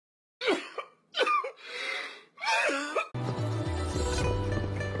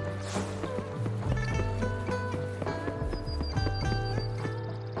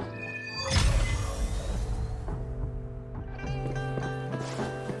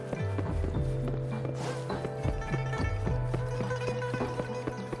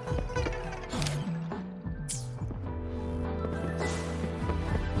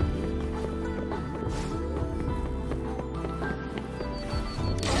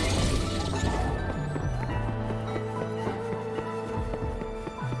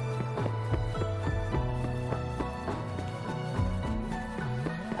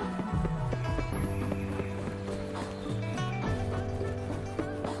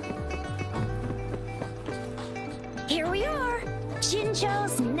Here we are,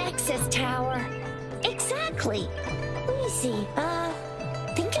 Jinzhou's Nexus Tower. Exactly. Let me see,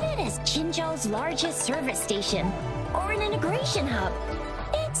 think of it as Jinzhou's largest service station, or an integration hub.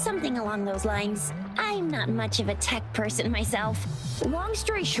 It's something along those lines. I'm not much of a tech person myself. Long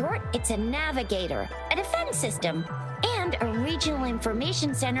story short, it's a navigator, a defense system, and a regional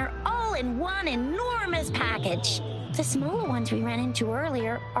information center all in one enormous package. The smaller ones we ran into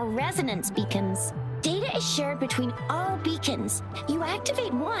earlier are resonance beacons. Data is shared between all beacons. You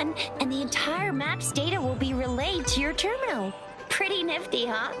activate one, and the entire map's data will be relayed to your terminal. Pretty nifty,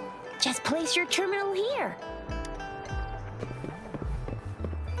 huh? Just place your terminal here.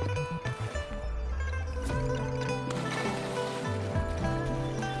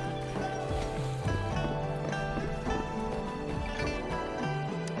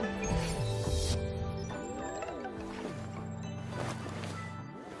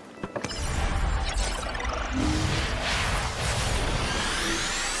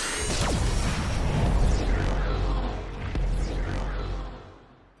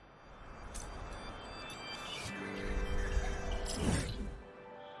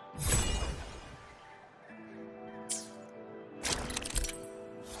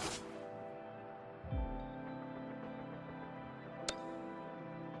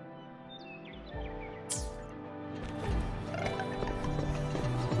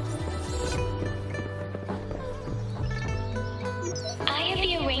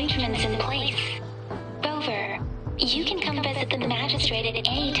 Arrangements in place. Rover, you can come visit the magistrate at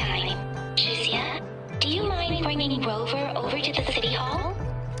any time. Shuzia, do you mind bringing Rover over to the city hall?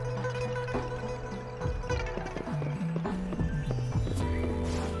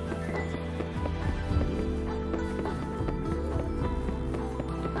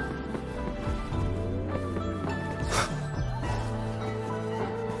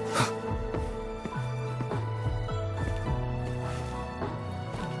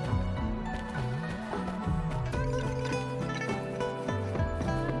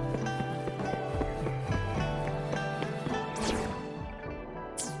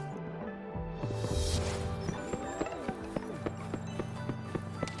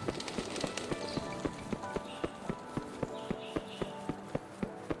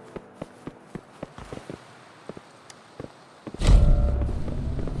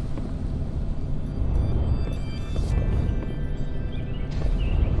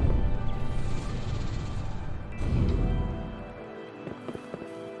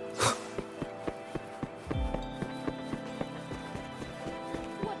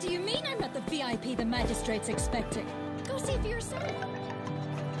 VIP the magistrate's expecting. Go see for yourself.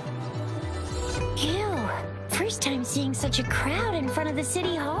 Ew. First time seeing such a crowd in front of the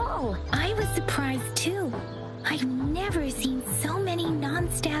city hall. I was surprised too. I've never seen so many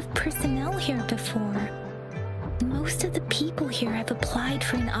non-staff personnel here before. Most of the people here have applied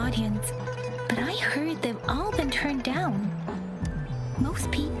for an audience, but I heard they've all been turned down.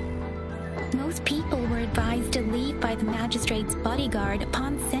 Most people were advised to leave by the magistrate's bodyguard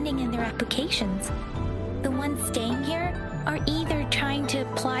upon sending in their applications. The ones staying here are either trying to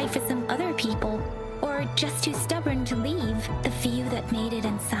apply for some other people or just too stubborn to leave. The few that made it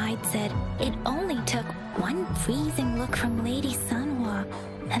inside said it only took one freezing look from Lady Sanhua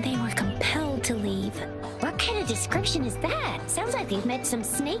and they were compelled to leave. What kind of description is that? Sounds like you've met some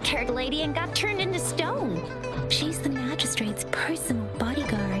snake-haired lady and got turned into stone. She's the magistrate's personal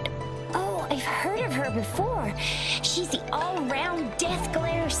bodyguard. Oh, I've heard of her before. She's the all-round Death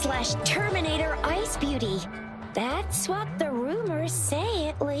Glare / Terminator Ice Beauty. That's what the rumors say,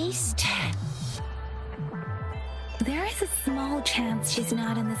 at least. There is a small chance she's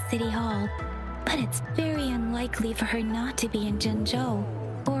not in the city hall, but it's very unlikely for her not to be in Jinzhou.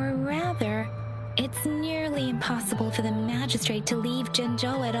 Or rather, it's nearly impossible for the magistrate to leave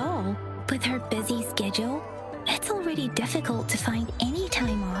Jinzhou at all. With her busy schedule, it's already difficult to find any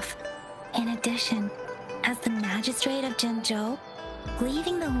time off. In addition, as the magistrate of Jinzhou,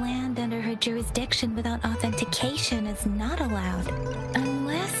 leaving the land under her jurisdiction without authentication is not allowed,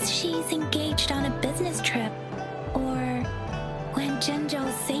 unless she's engaged on a business trip, or when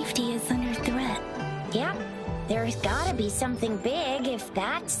Jinzhou's safety is under threat. Yep, there's gotta be something big if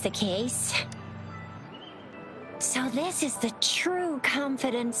that's the case. So this is the true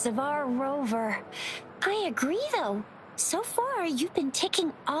confidence of our Rover. I agree, though. So far, you've been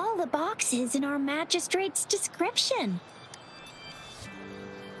ticking all the boxes in our magistrate's description.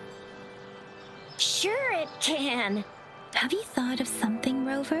 Sure it can. Have you thought of something,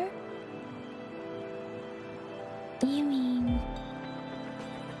 Rover? You mean...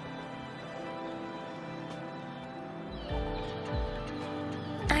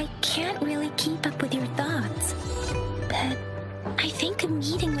 I can't really keep up with your thoughts. But I think a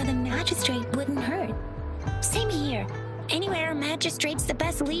meeting with a magistrate wouldn't hurt. Same here. Anywhere a magistrate's the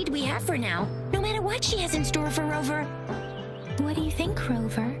best lead we have for now, no matter what she has in store for Rover. What do you think,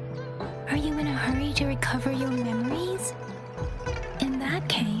 Rover? Are you in a hurry to recover your memories? In that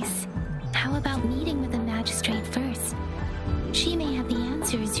case, how about meeting with the magistrate first? She may have the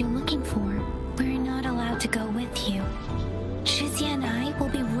answers you're looking for. We're not allowed to go with you. Shizia and I will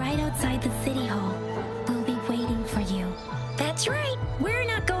be right outside the city hall. We'll be waiting for you. That's right. We're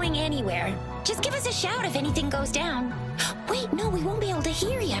not going anywhere. Just give us a shout if anything goes down. Wait, no, we won't be able to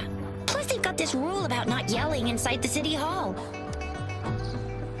hear ya. Plus, they've got this rule about not yelling inside the city hall.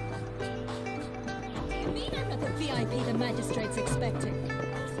 You mean I'm not the VIP the magistrate's expecting?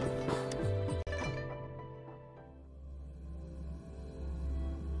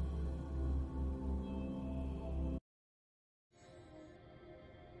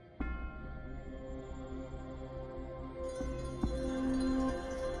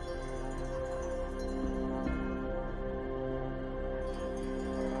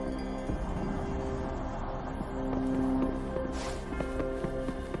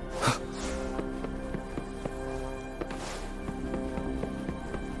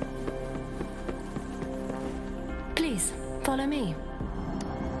 Please, follow me.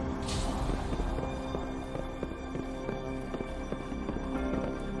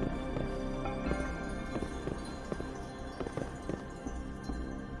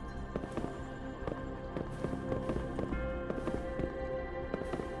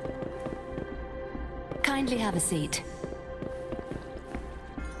 Kindly have a seat.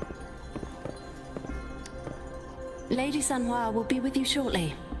 Lady Sanhua will be with you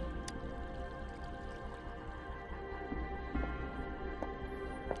shortly.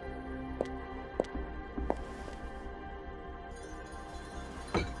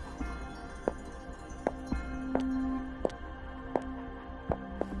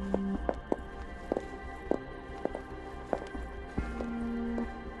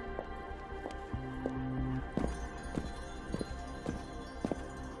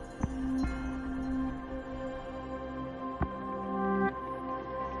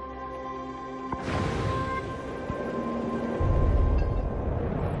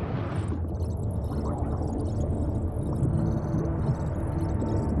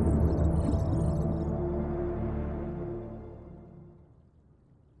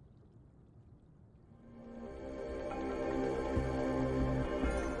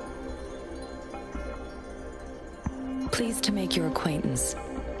 Pleased to make your acquaintance.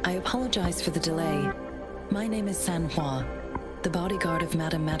 I apologize for the delay. My name is Sanhua, the bodyguard of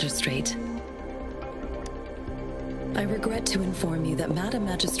Madam Magistrate. I regret to inform you that Madam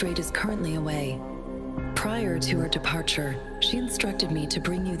Magistrate is currently away. Prior to her departure, she instructed me to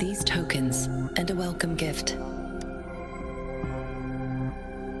bring you these tokens and a welcome gift.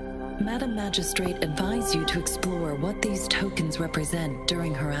 Madam Magistrate advised you to explore what these tokens represent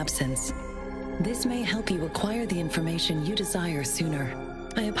during her absence. This may help you acquire the information you desire sooner.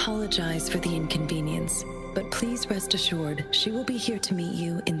 I apologize for the inconvenience, but please rest assured she will be here to meet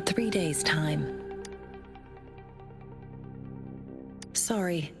you in 3 days' time.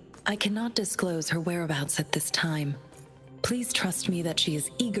 Sorry, I cannot disclose her whereabouts at this time. Please trust me that she is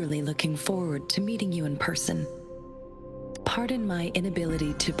eagerly looking forward to meeting you in person. Pardon my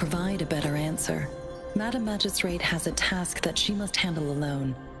inability to provide a better answer. Madam Magistrate has a task that she must handle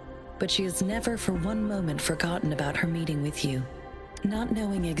alone, but she has never for one moment forgotten about her meeting with you. Not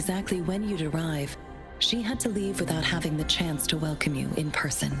knowing exactly when you'd arrive, she had to leave without having the chance to welcome you in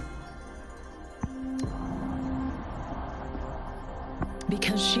person.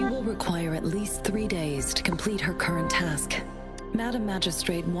 Because she will require at least 3 days to complete her current task, Madam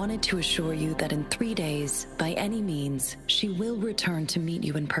Magistrate wanted to assure you that in 3 days, by any means, she will return to meet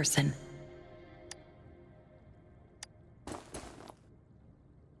you in person.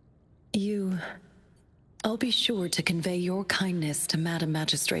 I'll be sure to convey your kindness to Madam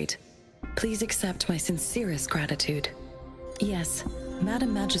Magistrate. Please accept my sincerest gratitude. Yes,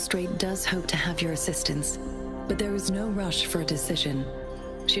 Madam Magistrate does hope to have your assistance, but there is no rush for a decision.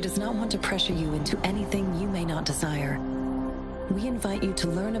 She does not want to pressure you into anything you may not desire. We invite you to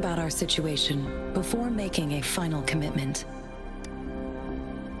learn about our situation before making a final commitment.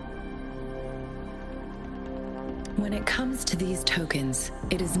 When it comes to these tokens,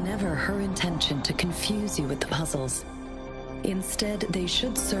 it is never her intention to confuse you with the puzzles. Instead, they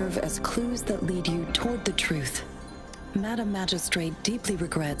should serve as clues that lead you toward the truth. Madam Magistrate deeply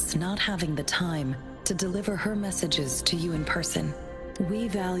regrets not having the time to deliver her messages to you in person. We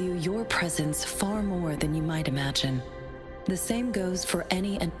value your presence far more than you might imagine. The same goes for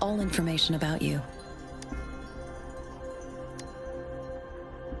any and all information about you.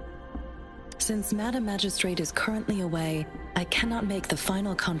 Since Madam Magistrate is currently away, I cannot make the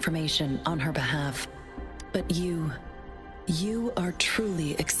final confirmation on her behalf. But you are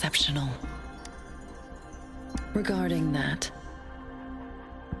truly exceptional. Regarding that,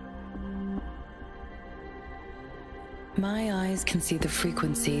 my eyes can see the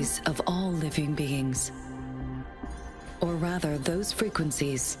frequencies of all living beings. Or rather, those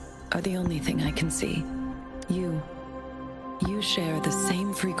frequencies are the only thing I can see. You share the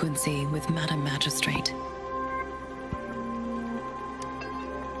same frequency with Madam Magistrate.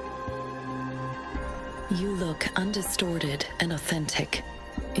 You look undistorted and authentic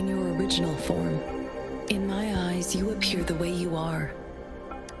in your original form. In my eyes, you appear the way you are.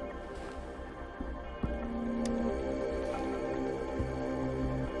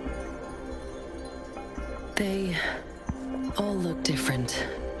 They all look different.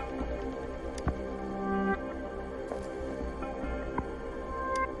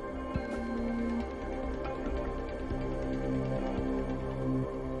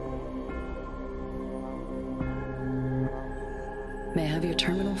 May I have your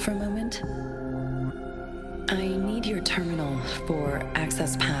terminal for a moment? I need your terminal for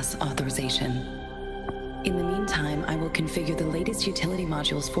Access Pass authorization. In the meantime, I will configure the latest utility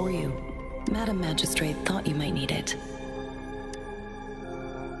modules for you. Madam Magistrate thought you might need it.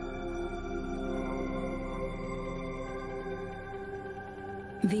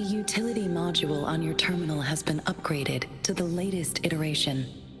 The utility module on your terminal has been upgraded to the latest iteration.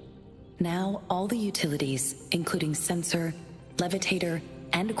 Now, all the utilities, including sensor, levitator,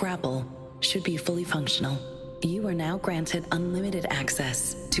 and grapple, should be fully functional. You are now granted unlimited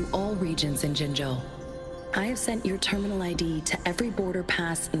access to all regions in Jinzhou. I have sent your terminal ID to every border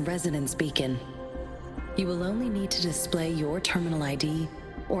pass and residence beacon. You will only need to display your terminal ID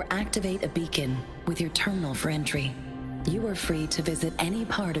or activate a beacon with your terminal for entry. You are free to visit any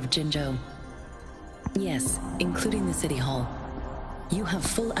part of Jinzhou. Yes, including the City Hall. You have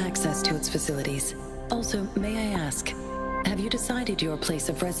full access to its facilities. Also, may I ask, have you decided your place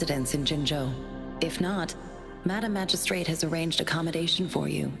of residence in Jinzhou? If not, Madam Magistrate has arranged accommodation for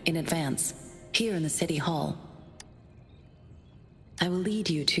you in advance, here in the City Hall. I will lead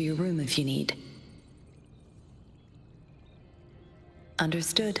you to your room if you need.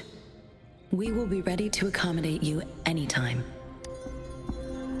 Understood. We will be ready to accommodate you anytime.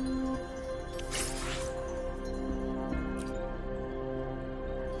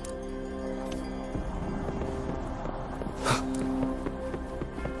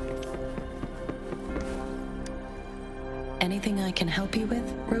 Anything I can help you with,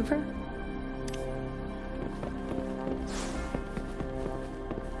 Rover?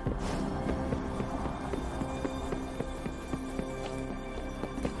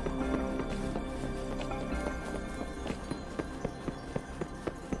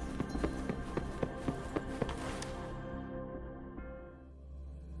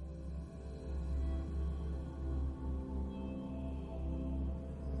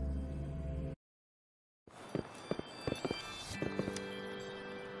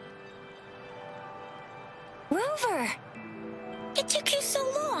 Rover! It took you so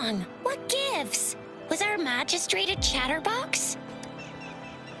long. What gives? Was our magistrate a chatterbox?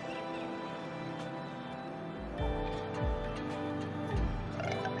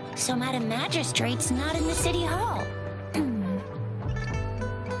 So Madam Magistrate's not in the City Hall.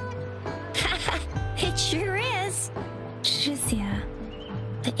 It sure is. Shizia,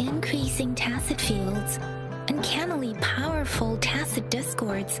 the increasing tacit fields, uncannily powerful tacit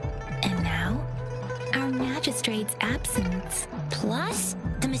discords, and now our magistrate's absence. Plus,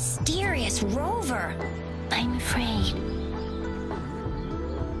 the mysterious Rover. I'm afraid.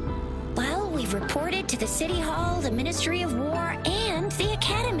 Well, we've reported to the City Hall, the Ministry of War, and the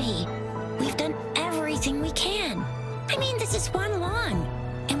Academy. We've done everything we can. I mean, this is one long.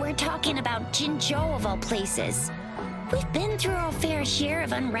 And we're talking about Jinzhou of all places. We've been through our fair share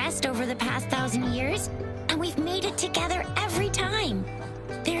of unrest over the past 1,000 years, and we've made it together every time.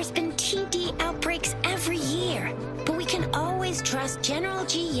 There's been TD outbreaks every year, but we can always trust General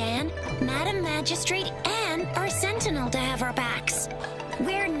Ji Yan, Madam Magistrate, and our Sentinel to have our backs.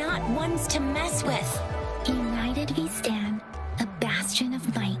 We're not ones to mess with. United we stand, a bastion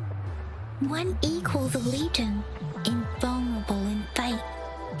of might. One equals a legion, invulnerable in fight.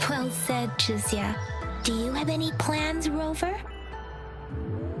 Well said, Chizia. Do you have any plans, Rover?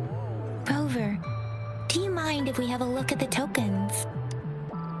 Rover, do you mind if we have a look at the tokens?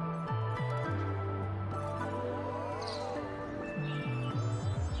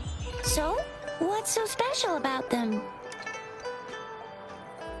 So, what's so special about them?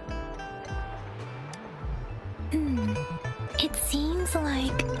 It seems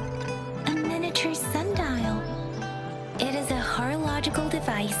like a miniature sundial. It is a horological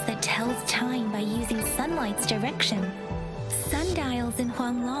device that tells time by using sunlight's direction. Sundials in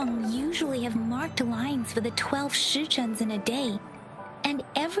Huanglong usually have marked lines for the 12 shichens in a day, and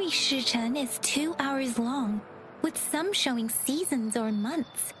every shichen is 2 hours long, with some showing seasons or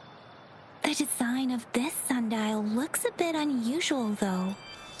months. The design of this sundial looks a bit unusual, though.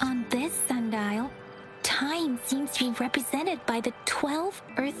 On this sundial, time seems to be represented by the 12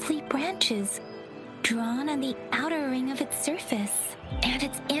 earthly branches, drawn on the outer ring of its surface, and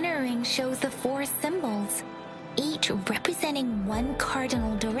its inner ring shows the 4 symbols, each representing one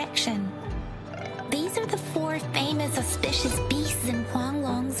cardinal direction. These are the 4 famous auspicious beasts in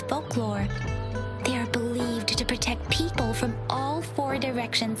Huanglong's folklore. They are believed to protect people from all 4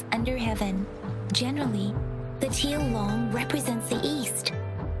 directions under heaven. Generally, the Tialong represents the east.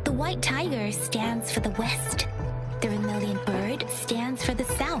 The white tiger stands for the west. The vermilion bird stands for the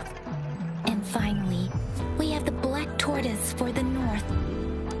south. And finally, we have the black tortoise for the north.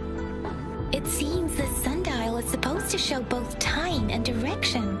 It seems the sundial is supposed to show both time and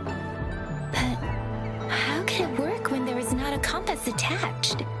direction. But how can it work when there is not a compass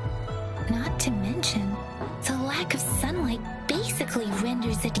attached? Not to mention, the lack of sunlight basically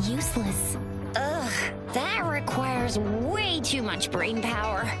renders it useless. Ugh, that requires way too much brain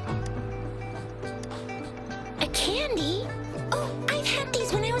power. A candy? Oh, I've had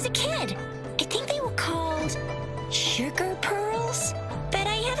these when I was a kid. I think they were called sugar pearls, but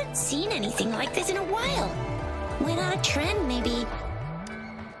I haven't seen anything like this in a while. Went out of trend, maybe.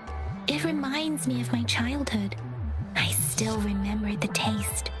 It reminds me of my childhood. I still remember the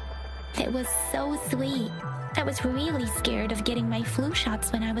taste. It was so sweet. I was really scared of getting my flu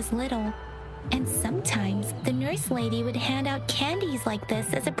shots when I was little. And sometimes the nurse lady would hand out candies like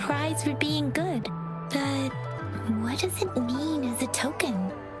this as a prize for being good. But what does it mean as a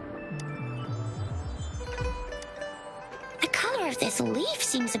token? The color of this leaf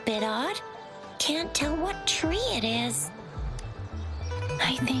seems a bit odd. Can't tell what tree it is.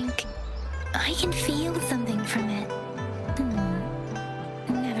 I think I can feel something from it.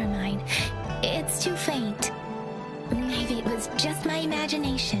 Never mind. It's too faint. Maybe it was just my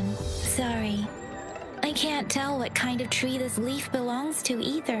imagination. Sorry. I can't tell what kind of tree this leaf belongs to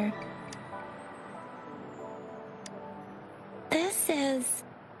either. This is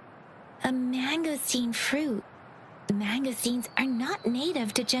a mangosteen fruit. Mangosteens are not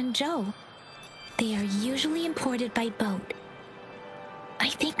native to Zhengzhou. They are usually imported by boat. I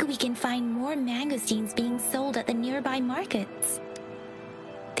think we can find more mangosteens being sold at the nearby markets.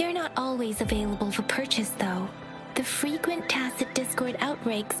 They're not always available for purchase, though. The frequent tacit discord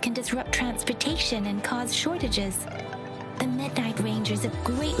outbreaks can disrupt transportation and cause shortages. The Midnight Rangers have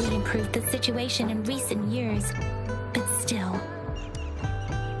greatly improved the situation in recent years, but still.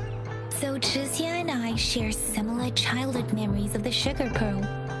 So Zhixia and I share similar childhood memories of the sugar pearl.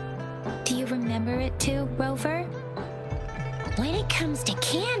 Do you remember it too, Rover? When it comes to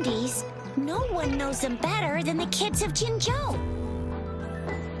candies, no one knows them better than the kids of Jinzhou.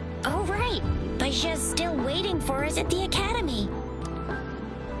 Oh, right. Baisha's still waiting for us at the academy.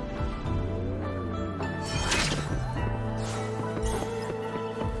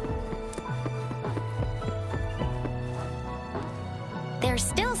 There's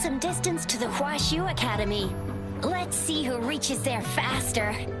still some distance to the Huaxu Academy. Let's see who reaches there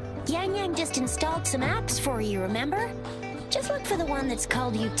faster. Yang Yang just installed some apps for you, remember? Just look for the one that's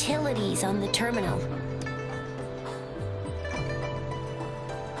called Utilities on the terminal.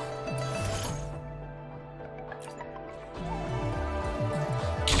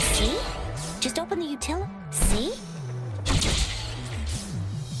 See? Just open the util. See?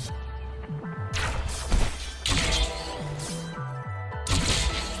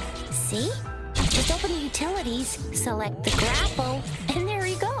 See? Just open the utilities, select the grapple, and there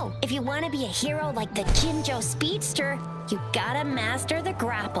you go. If you want to be a hero like the Jinzhou Speedster, you gotta master the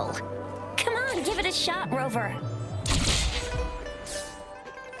grapple. Come on, give it a shot, Rover.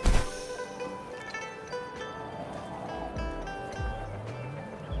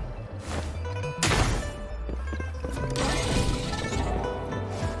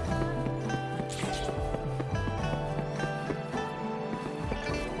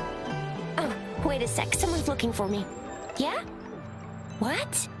 Wait a sec, someone's looking for me. Yeah?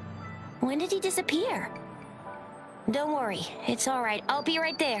 What? When did he disappear? Don't worry, it's alright, I'll be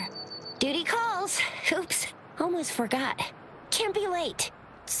right there. Duty calls. Oops, almost forgot. Can't be late.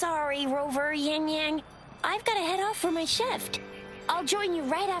 Sorry, Rover, Yang Yang. I've gotta head off for my shift. I'll join you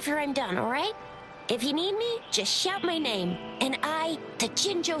right after I'm done, alright? If you need me, just shout my name. And I, the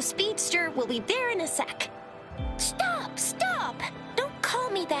Jinzhou Speedster, will be there in a sec. Stop! Stop! Don't call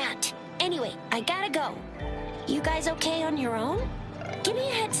me that! Anyway, I gotta go. You guys okay on your own? Give me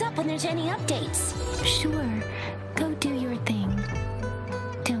a heads up when there's any updates. Sure. Go do your thing.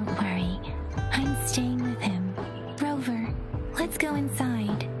 Don't worry. I'm staying with him. Rover, let's go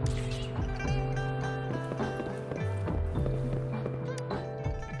inside.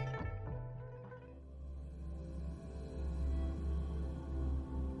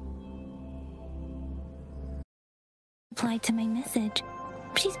 Replied to my message.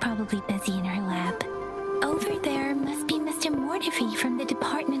 She's probably busy in her lab. Over there must be Mr. Mortifi from the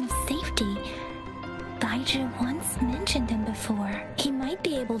Department of Safety. Baizhi once mentioned him before. He might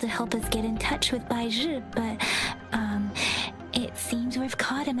be able to help us get in touch with Baizhi, but, it seems we've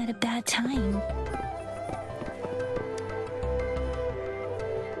caught him at a bad time.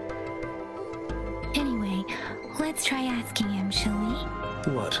 Anyway, let's try asking him, shall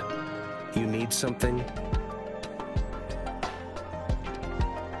we? What? You need something?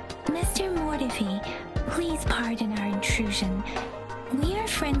 Mr. Mortifi, please pardon our intrusion. We are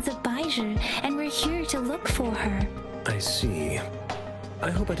friends of Baizhi, and we're here to look for her. I see. I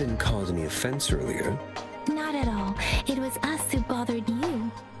hope I didn't cause any offense earlier. Not at all. It was us who bothered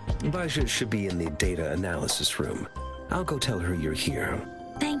you. Baizhi should be in the data analysis room. I'll go tell her you're here.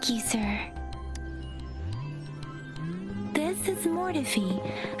 Thank you, sir. This is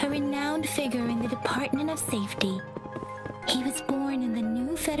Mortifi, a renowned figure in the Department of Safety. He was born in the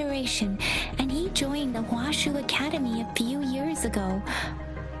New Federation, and he joined the Huashu Academy a few years ago.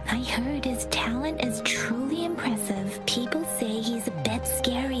 I heard his talent is truly impressive. People say he's a bit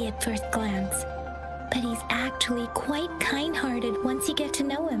scary at first glance, but he's actually quite kind-hearted once you get to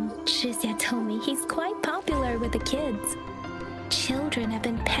know him. Shizia told me he's quite popular with the kids. Children have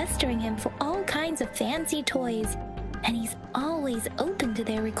been pestering him for all kinds of fancy toys, and he's always open to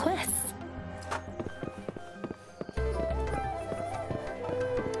their requests.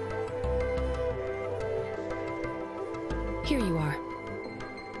 Here you are.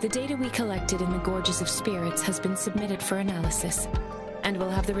 The data we collected in the Gorges of Spirits has been submitted for analysis, and we'll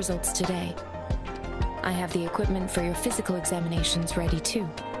have the results today. I have the equipment for your physical examinations ready too.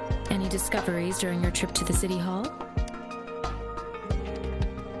 Any discoveries during your trip to the City Hall?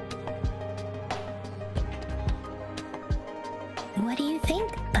 What do you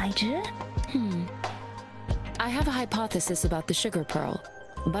think, Baizhi? I have a hypothesis about the sugar pearl,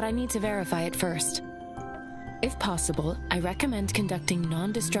 but I need to verify it first. If possible, I recommend conducting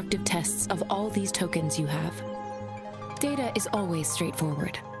non-destructive tests of all these tokens you have. Data is always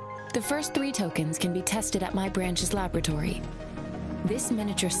straightforward. The first 3 tokens can be tested at my branch's laboratory. This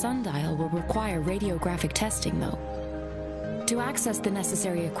miniature sundial will require radiographic testing, though. To access the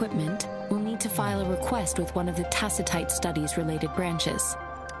necessary equipment, we'll need to file a request with one of the Tacitite Studies-related branches.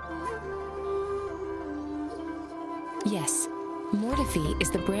 Yes, Mortifi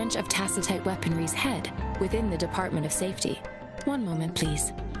is the branch of Tacitite Weaponry's head within the Department of Safety. One moment,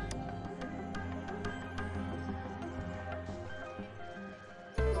 please.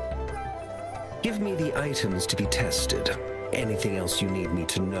 Give me the items to be tested. Anything else you need me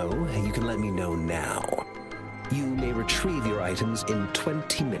to know, you can let me know now. You may retrieve your items in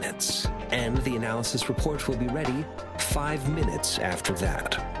 20 minutes, and the analysis report will be ready 5 minutes after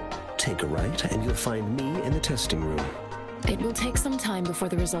that. Take a right, and you'll find me in the testing room. It will take some time before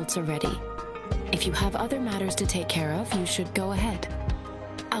the results are ready. If you have other matters to take care of, you should go ahead.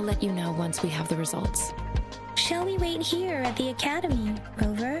 I'll let you know once we have the results. Shall we wait here at the academy,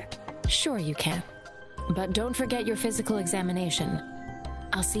 Rover? Sure you can. But don't forget your physical examination.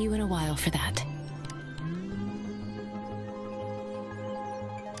 I'll see you in a while for that.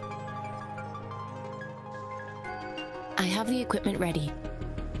 I have the equipment ready.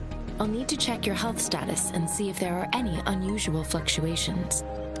 I'll need to check your health status and see if there are any unusual fluctuations.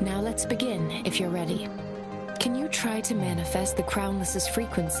 Now let's begin, if you're ready. Can you try to manifest the Crownless's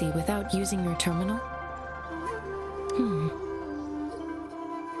frequency without using your terminal?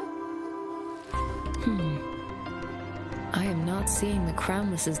 I am not seeing the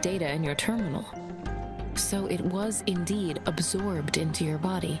Crownless's data in your terminal. So it was indeed absorbed into your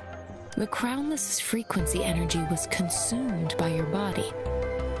body. The Crownless's frequency energy was consumed by your body,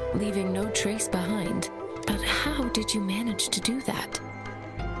 leaving no trace behind. But how did you manage to do that?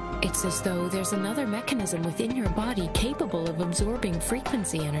 It's as though there's another mechanism within your body capable of absorbing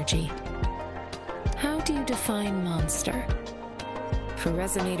frequency energy. How do you define monster? For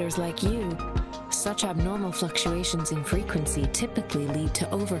resonators like you, such abnormal fluctuations in frequency typically lead to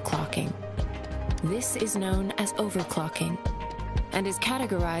overclocking. This is known as overclocking, and is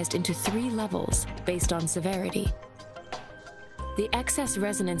categorized into 3 levels based on severity. The excess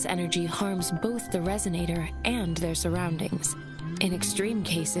resonance energy harms both the resonator and their surroundings. In extreme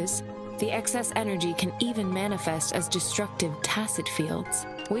cases, the excess energy can even manifest as destructive tacit fields.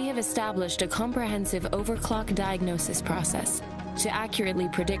 We have established a comprehensive overclock diagnosis process to accurately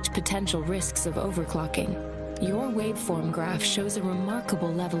predict potential risks of overclocking. Your waveform graph shows a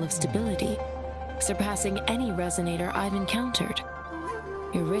remarkable level of stability, surpassing any resonator I've encountered.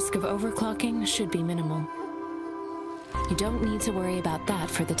 Your risk of overclocking should be minimal. You don't need to worry about that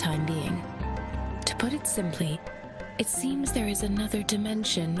for the time being. To put it simply, it seems there is another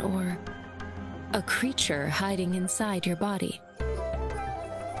dimension or a creature hiding inside your body.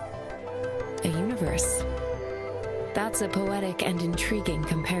 A universe. That's a poetic and intriguing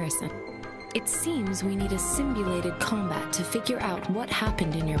comparison. It seems we need a simulated combat to figure out what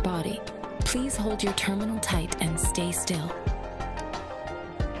happened in your body. Please hold your terminal tight and stay still.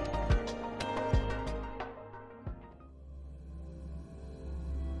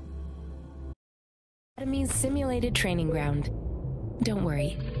 Academy's simulated training ground. Don't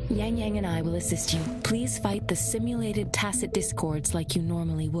worry, Yang Yang and I will assist you. Please fight the simulated tacit discords like you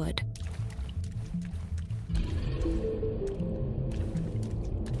normally would.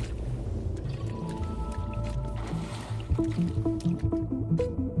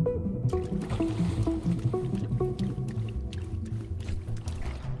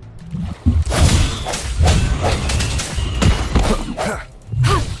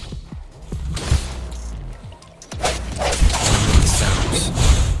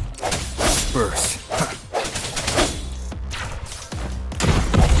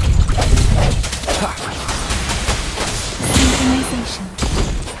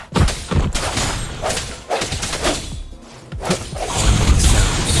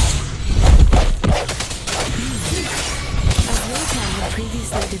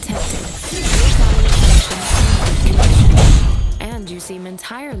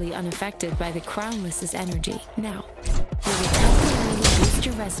 Entirely unaffected by the Crownless's energy. Now, we will temporarily boost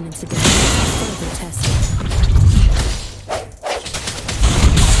your resonance ability for further testing.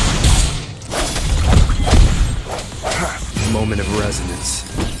 Moment of resonance.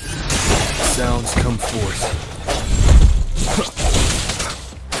 Sounds come forth.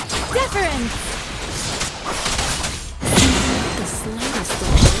 Deference! The slightest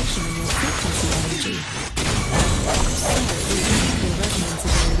fluctuation in your frequency energy. Your resonance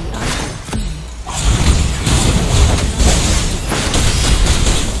ability up.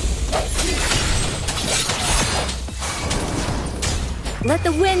 Let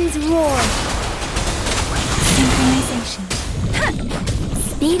the winds roar! Synchronization.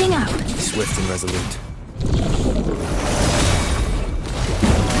 Speeding up. Swift and resolute.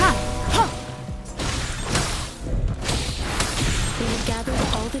 We have gathered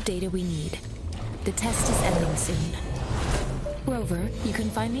all the data we need. The test is ending soon. Rover, you can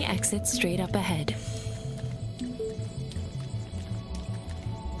find the exit straight up ahead.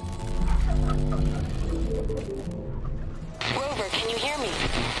 Rover, can you hear me?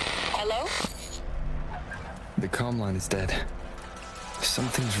 Hello? The comm line is dead.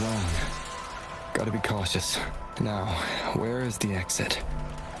 Something's wrong. Gotta be cautious. Now, where is the exit?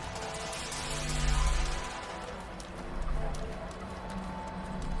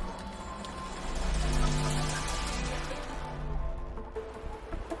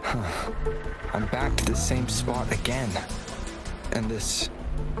 I'm back to the same spot again. And this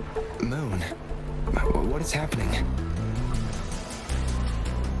moon. What is happening?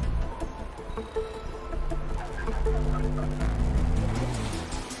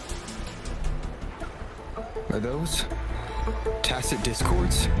 Are those tacit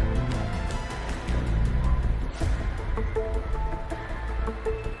discords?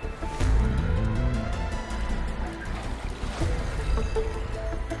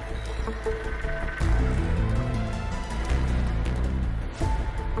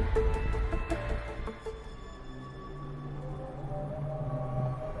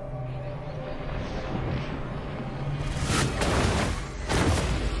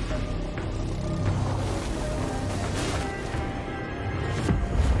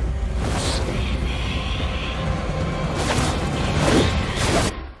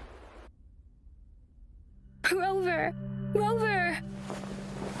 Rover!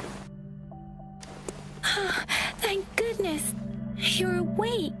 Thank goodness! You're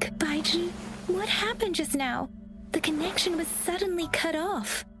awake, Baiji. What happened just now? The connection was suddenly cut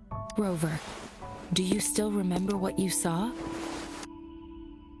off. Rover, do you still remember what you saw?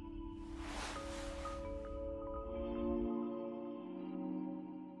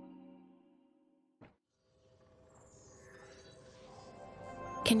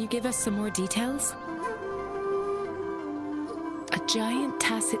 Can you give us some more details? giant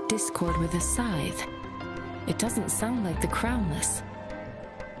tacit discord with a scythe. It doesn't sound like the Crownless.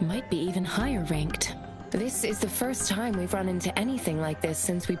 Might be even higher ranked. This is the first time we've run into anything like this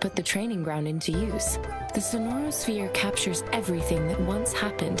since we put the training ground into use. The sonorosphere captures everything that once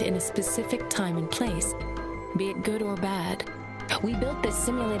happened in a specific time and place, be it good or bad. We built this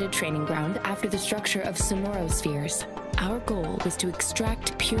simulated training ground after the structure of sonorospheres. Our goal was to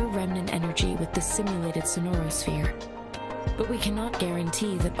extract pure remnant energy with the simulated sonorosphere. But we cannot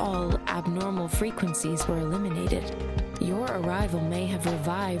guarantee that all abnormal frequencies were eliminated. Your arrival may have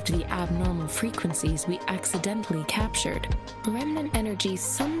revived the abnormal frequencies we accidentally captured. Remnant energy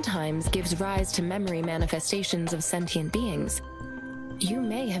sometimes gives rise to memory manifestations of sentient beings. You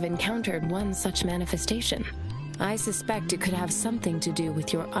may have encountered one such manifestation. I suspect it could have something to do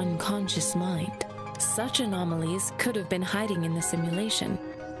with your unconscious mind. Such anomalies could have been hiding in the simulation,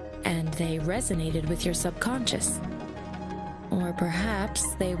 and they resonated with your subconscious. Or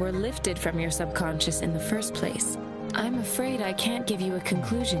perhaps they were lifted from your subconscious in the first place. I'm afraid I can't give you a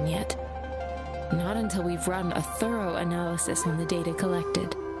conclusion yet. Not until we've run a thorough analysis on the data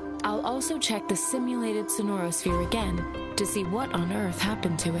collected. I'll also check the simulated sonorosphere again to see what on earth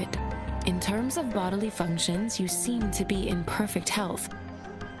happened to it. In terms of bodily functions, you seem to be in perfect health.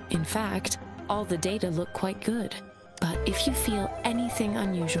 In fact, all the data look quite good. But if you feel anything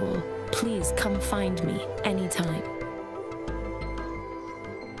unusual, please come find me anytime.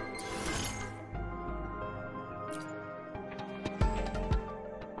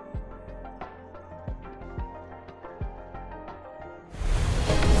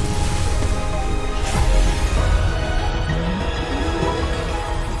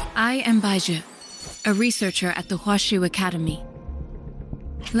 I am Baiju, a researcher at the Huashu Academy.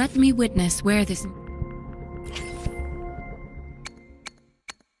 Let me witness where this...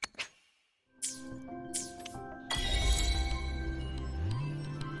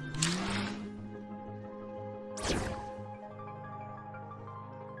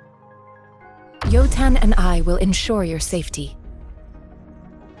 Yotan and I will ensure your safety.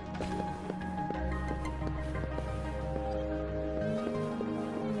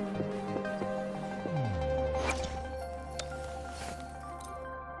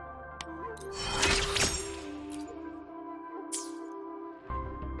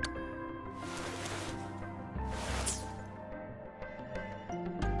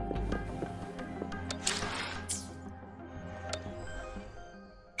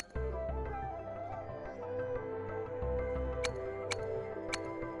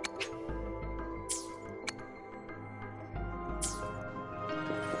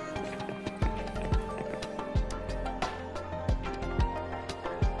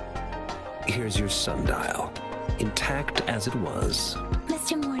 Here's your sundial, intact as it was.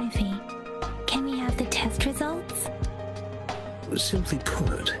 Mr. Mortefi, can we have the test results? Simply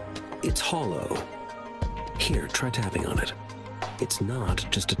put, it's hollow. Here, try tapping on it. It's not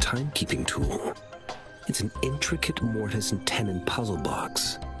just a timekeeping tool. It's an intricate mortise and tenon puzzle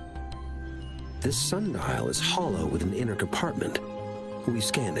box. This sundial is hollow with an inner compartment. We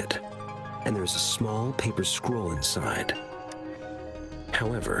scanned it, and there's a small paper scroll inside.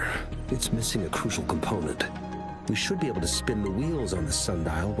 However, it's missing a crucial component. We should be able to spin the wheels on the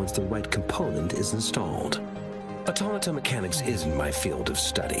sundial once the right component is installed. Automata mechanics isn't my field of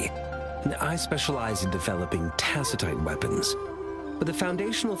study. I specialize in developing tacitite weapons, but the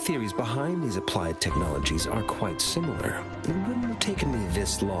foundational theories behind these applied technologies are quite similar. It wouldn't have taken me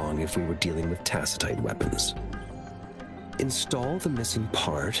this long if we were dealing with tacitite weapons. Install the missing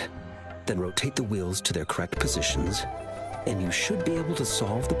part, then rotate the wheels to their correct positions, and you should be able to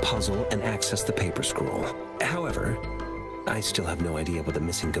solve the puzzle and access the paper scroll. However, I still have no idea what the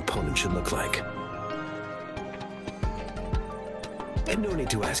missing component should look like. And no need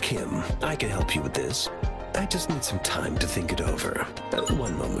to ask him. I can help you with this. I just need some time to think it over.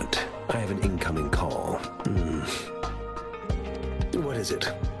 One moment. I have an incoming call. What is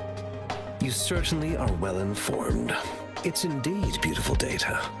it? You certainly are well informed. It's indeed beautiful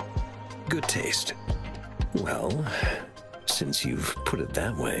data. Good taste. Well, since you've put it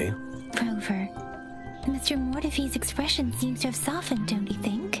that way... Rover, Mr. Mortefi's expression seems to have softened, don't you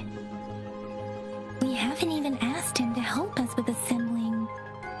think? We haven't even asked him to help us with assembling.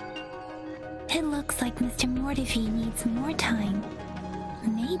 It looks like Mr. Mortefi needs more time.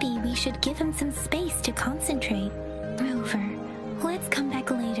 Maybe we should give him some space to concentrate. Rover, let's come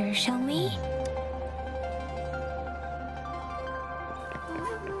back later, shall we?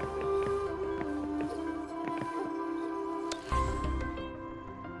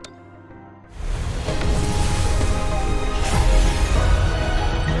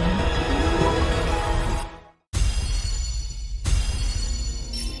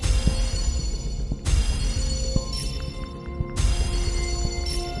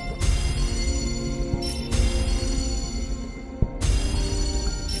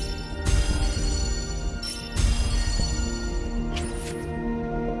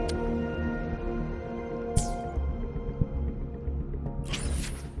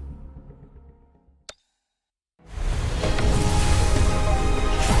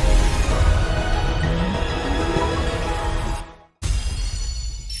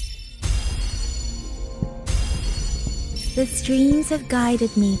 The streams have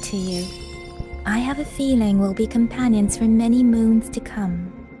guided me to you. I have a feeling we'll be companions for many moons to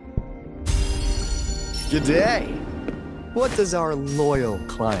come. Good day. What does our loyal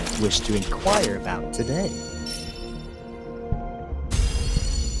client wish to inquire about today?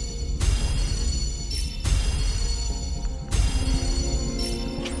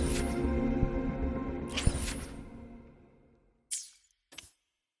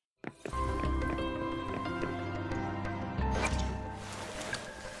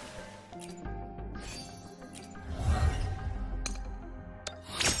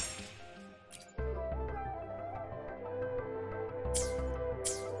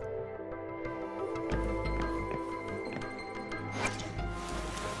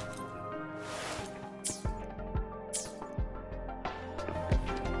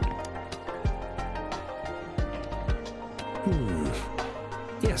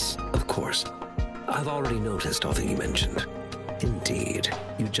 Yes, of course. I've already noticed all that you mentioned. Indeed,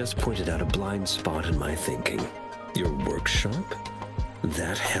 you just pointed out a blind spot in my thinking. Your workshop?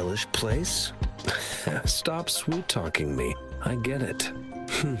 That hellish place? Stop sweet-talking me. I get it.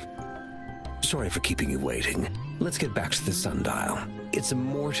 Sorry for keeping you waiting. Let's get back to the sundial. It's a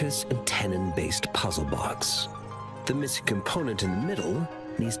mortise and tenon-based puzzle box. The missing component in the middle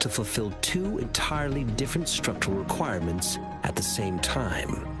needs to fulfill two entirely different structural requirements at the same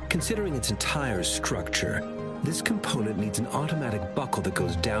time. Considering its entire structure, this component needs an automatic buckle that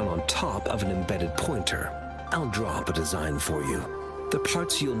goes down on top of an embedded pointer. I'll draw up a design for you. The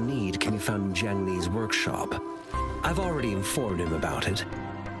parts you'll need can be found in Jiang Li's workshop. I've already informed him about it.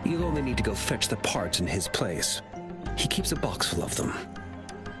 You'll only need to go fetch the parts in his place. He keeps a box full of them.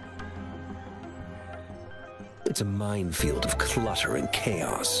 It's a minefield of clutter and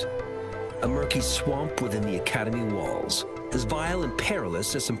chaos. A murky swamp within the Academy walls, as vile and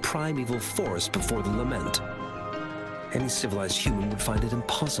perilous as some primeval forest before the lament. Any civilized human would find it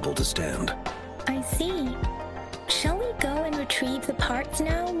impossible to stand. I see. Shall we go and retrieve the parts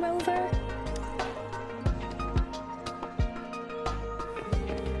now, Rover?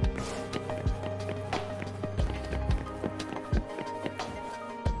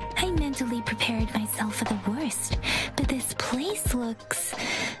 I mentally prepared myself for the worst, but this place looks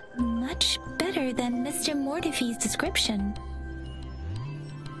much better than Mr. Mortify's description.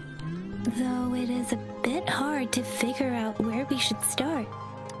 Though it is a bit hard to figure out where we should start.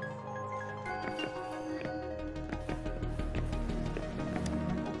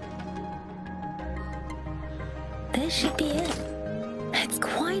 This should be it. It's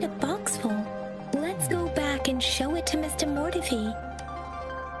quite a box full. Let's go back and show it to Mr. Mortify.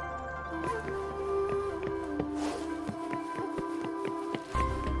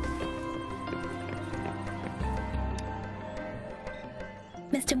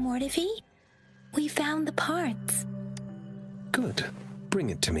 Mr. Mortify, we found the parts. Good. Bring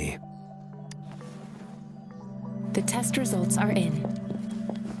it to me. The test results are in.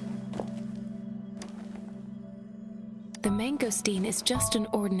 The mangosteen is just an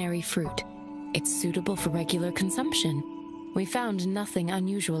ordinary fruit. It's suitable for regular consumption. We found nothing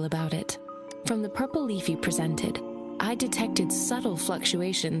unusual about it. From the purple leaf you presented, I detected subtle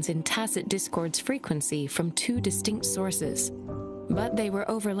fluctuations in tacit discord's frequency from two distinct sources, but they were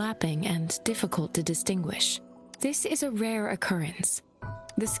overlapping and difficult to distinguish. This is a rare occurrence.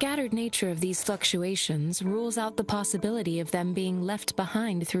 The scattered nature of these fluctuations rules out the possibility of them being left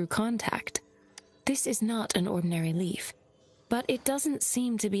behind through contact. This is not an ordinary leaf, but it doesn't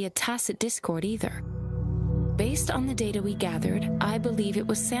seem to be a tacit discord either. Based on the data we gathered, I believe it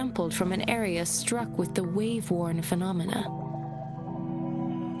was sampled from an area struck with the wave-worn phenomena.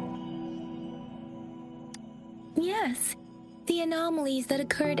 Yes, the anomalies that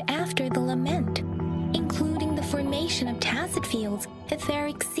occurred after the lament, including the formation of tacit fields,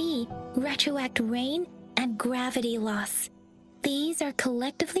 etheric sea, retroact rain, and gravity loss. These are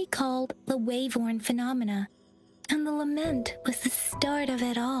collectively called the wave-worn phenomena, and the lament was the start of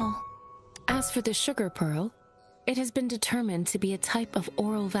it all. As for the sugar pearl, it has been determined to be a type of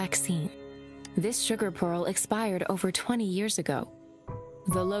oral vaccine. This sugar pearl expired over 20 years ago.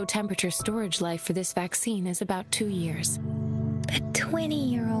 The low-temperature storage life for this vaccine is about 2 years. A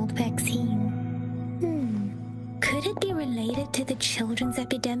 20-year-old vaccine. Could it be related to the children's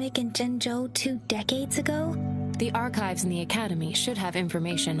epidemic in Zhengzhou 2 decades ago? The archives in the Academy should have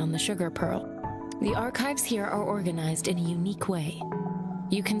information on the sugar pearl. The archives here are organized in a unique way.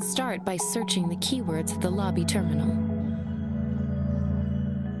 You can start by searching the keywords at the lobby terminal.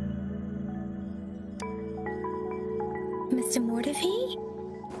 Mr. Mortify?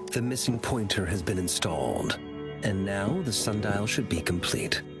 The missing pointer has been installed, and now the sundial should be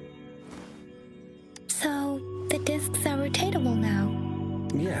complete. So, The discs are rotatable now.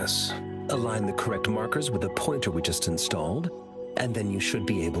 Yes. Align the correct markers with the pointer we just installed, and then you should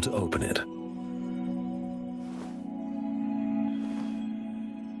be able to open it.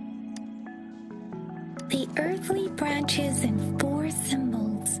 The earthly branches and 4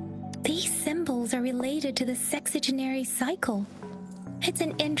 symbols. These symbols are related to the sexagenary cycle. It's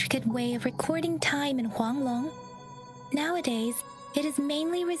an intricate way of recording time in Huanglong. Nowadays, it is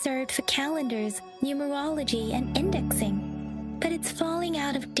mainly reserved for calendars, numerology, and indexing, but it's falling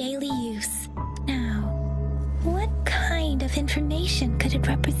out of daily use. Now, what kind of information could it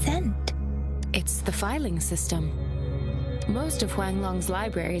represent? It's the filing system. Most of Huanglong's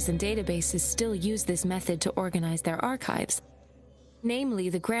libraries and databases still use this method to organize their archives, namely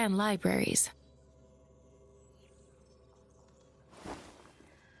the Grand Libraries.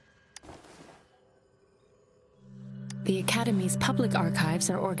 The Academy's public archives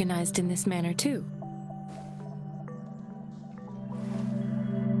are organized in this manner too.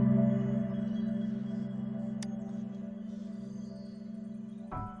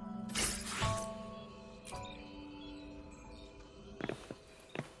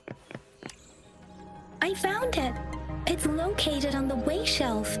 I found it! It's located on the way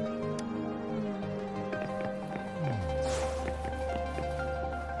shelf.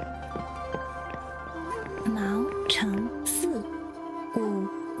 Mao Cheng Si Wu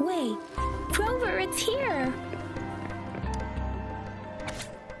Wei. Rover, it's here!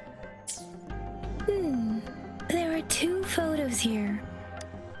 There are 2 photos here.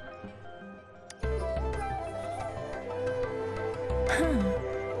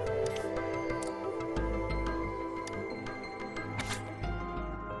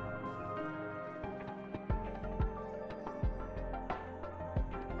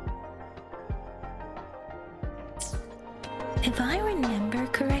 If I remember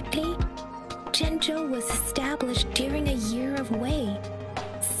correctly, Zhenzhou was established during a year of Wei,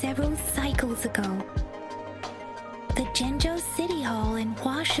 several cycles ago. The Zhenzhou City Hall and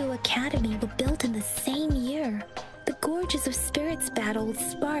Huashu Academy were built in the same year. The Gorges of Spirits battle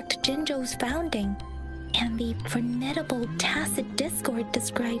sparked Zhenzhou's founding, and the formidable tacit discord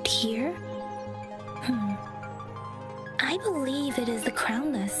described here? I believe it is the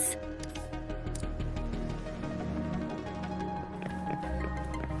Crownless.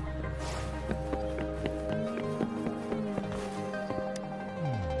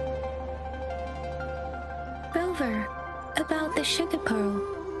 Rover, about the sugar pearl.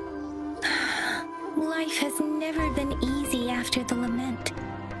 Life has never been easy after the lament,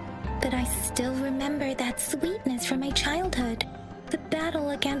 but I still remember that sweetness from my childhood. The battle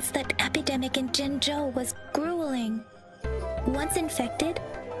against that epidemic in Zhenzhou was grueling. Once infected,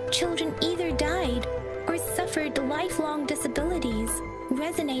 children either died or suffered lifelong disabilities,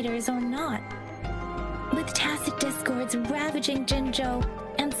 resonators or not. With tacit discords ravaging Zhenzhou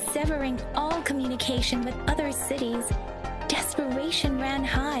and severing all communication with other cities, desperation ran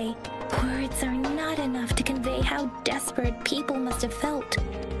high. Words are not enough to convey how desperate people must have felt.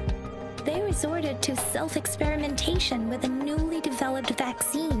 They resorted to self-experimentation with a newly developed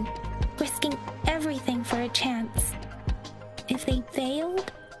vaccine, risking everything for a chance. If they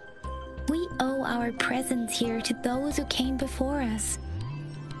failed, we owe our presence here to those who came before us.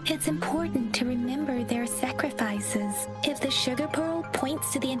 It's important to remember their sacrifices. If the sugar pearl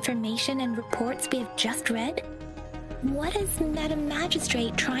points to the information and reports we have just read, what is Madam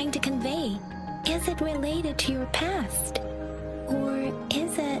Magistrate trying to convey? Is it related to your past? Or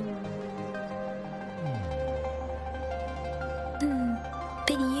is it...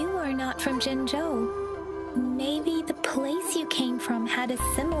 But you are not from Zhenzhou. Maybe the place you came from had a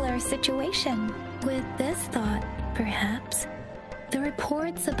similar situation. With this thought, perhaps, the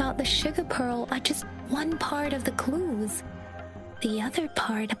reports about the sugar pearl are just one part of the clues. The other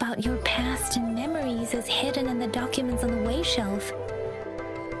part about your past and memories is hidden in the documents on the way shelf.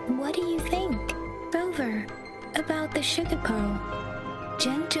 What do you think, Rover, about the sugar pearl?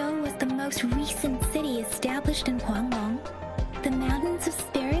 Zhenzhou was the most recent city established in Huanglong. The mountains of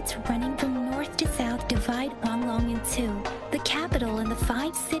spirits running from north to south divide Huanglong in 2. The capital and the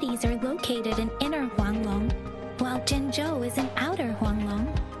 5 cities are located in inner Huanglong, while Zhenzhou is in outer Huanglong.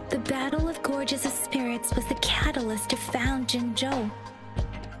 The Battle of Gorges of Spirits was the catalyst to found Zhenzhou.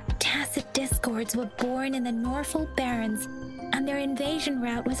 Tacit discords were born in the Norfolk Barrens, and their invasion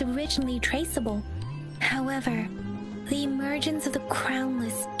route was originally traceable. However, the emergence of the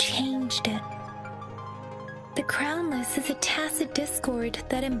Crownless changed it. The Crownless is a tacit discord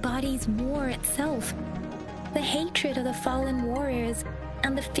that embodies war itself. The hatred of the fallen warriors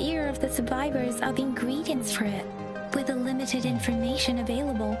and the fear of the survivors are the ingredients for it. With the limited information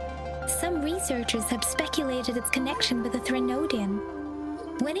available, Some researchers have speculated its connection with the Threnodian.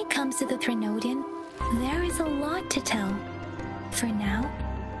 When it comes to the Threnodian, there is a lot to tell. For now,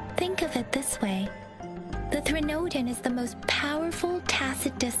 think of it this way. The Threnodian is the most powerful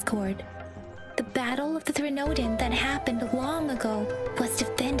tacit discord. The Battle of the Threnodian that happened long ago was to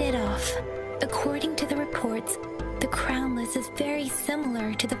fend it off. According to the reports, the Crownless is very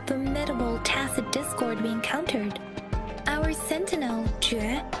similar to the formidable tacit discord we encountered. Our sentinel,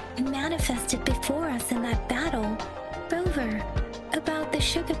 Jue, manifested before us in that battle. Rover, about the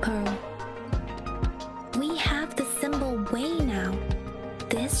sugar pearl. We have the symbol way now.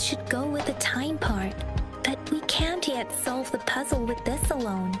 This should go with the time part, but we can't yet solve the puzzle with this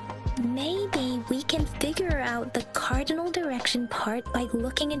alone. Maybe we can figure out the cardinal direction part by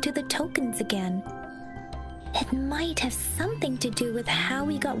looking into the tokens again. It might have something to do with how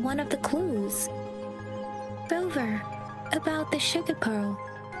we got one of the clues. Rover, about the sugar pearl.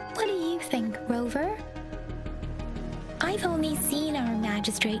 What do you think, Rover? I've only seen our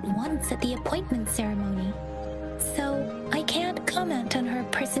magistrate once at the appointment ceremony, so I can't comment on her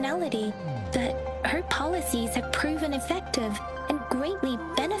personality, but her policies have proven effective and greatly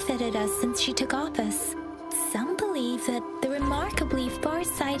benefited us since she took office. Some believe that the remarkably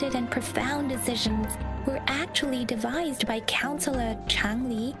far-sighted and profound decisions were actually devised by Councillor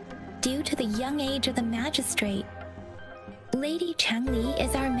Changli due to the young age of the magistrate. Lady Changli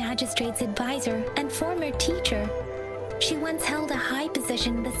is our magistrate's advisor and former teacher. She once held a high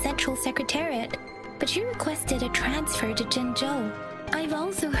position in the Central Secretariat, but she requested a transfer to Jinzhou. I've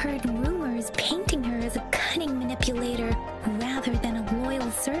also heard rumors painting her as a cunning manipulator rather than a loyal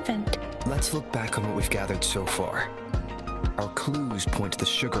servant. Let's look back on what we've gathered so far. Our clues point to the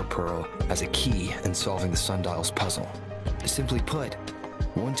sugar pearl as a key in solving the sundial's puzzle. Simply put,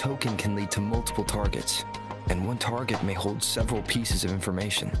 one token can lead to multiple targets, and one target may hold several pieces of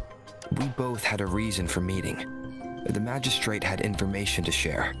information. We both had a reason for meeting. The magistrate had information to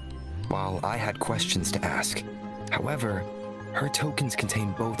share, while I had questions to ask. However, her tokens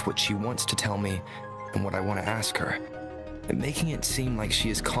contain both what she wants to tell me and what I want to ask her, making it seem like she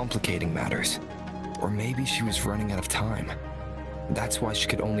is complicating matters. Or maybe she was running out of time. That's why she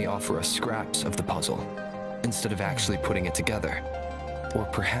could only offer us scraps of the puzzle, instead of actually putting it together. Or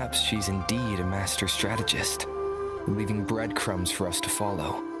perhaps she's indeed a master strategist, leaving breadcrumbs for us to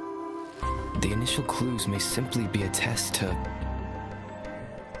follow. The initial clues may simply be a test to...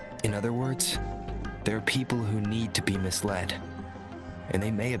 In other words, there are people who need to be misled, and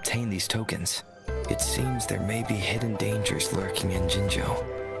they may obtain these tokens. It seems there may be hidden dangers lurking in Jinzhou.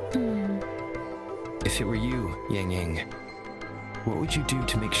 If it were you, Yang Ying, what would you do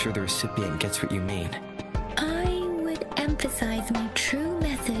to make sure the recipient gets what you mean? I would emphasize my true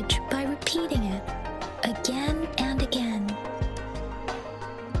message by repeating it again and again.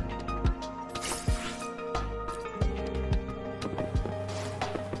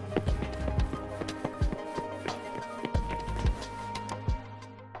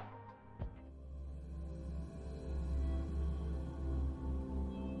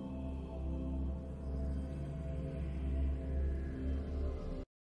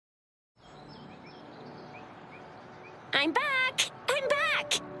 I'm back! I'm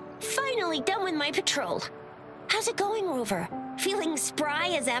back! Finally done with my patrol. How's it going, Rover? Feeling spry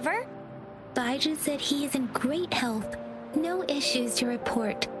as ever? Baiju said he is in great health. No issues to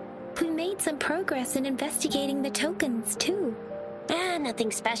report. We made some progress in investigating the tokens, too.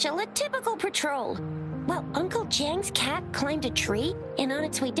 Nothing special. A typical patrol. Well, Uncle Jiang's cat climbed a tree, and on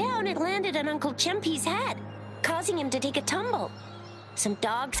its way down, it landed on Uncle Chempi's head, causing him to take a tumble. Some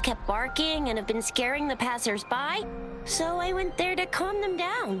dogs kept barking and have been scaring the passers-by, so I went there to calm them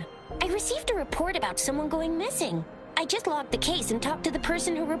down. I received a report about someone going missing. I just logged the case and talked to the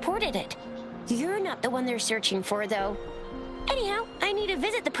person who reported it. You're not the one they're searching for, though. Anyhow, I need to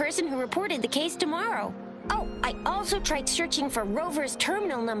visit the person who reported the case tomorrow. Oh, I also tried searching for Rover's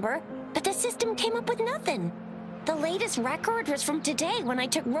terminal number, but the system came up with nothing. The latest record was from today when I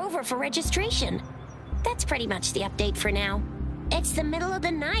took Rover for registration. That's pretty much the update for now. It's the middle of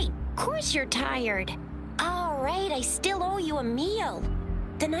the night. Of course you're tired. All right, I still owe you a meal.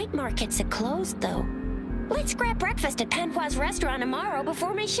 The night markets are closed, though. Let's grab breakfast at Panhua's restaurant tomorrow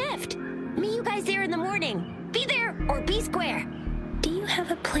before my shift. Meet you guys there in the morning. Be there or be square. Do you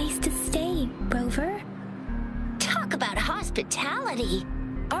have a place to stay, Rover? Talk about hospitality.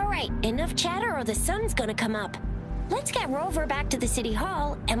 All right, enough chatter or the sun's gonna come up. Let's get Rover back to the city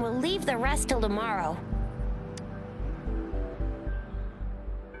hall and we'll leave the rest till tomorrow.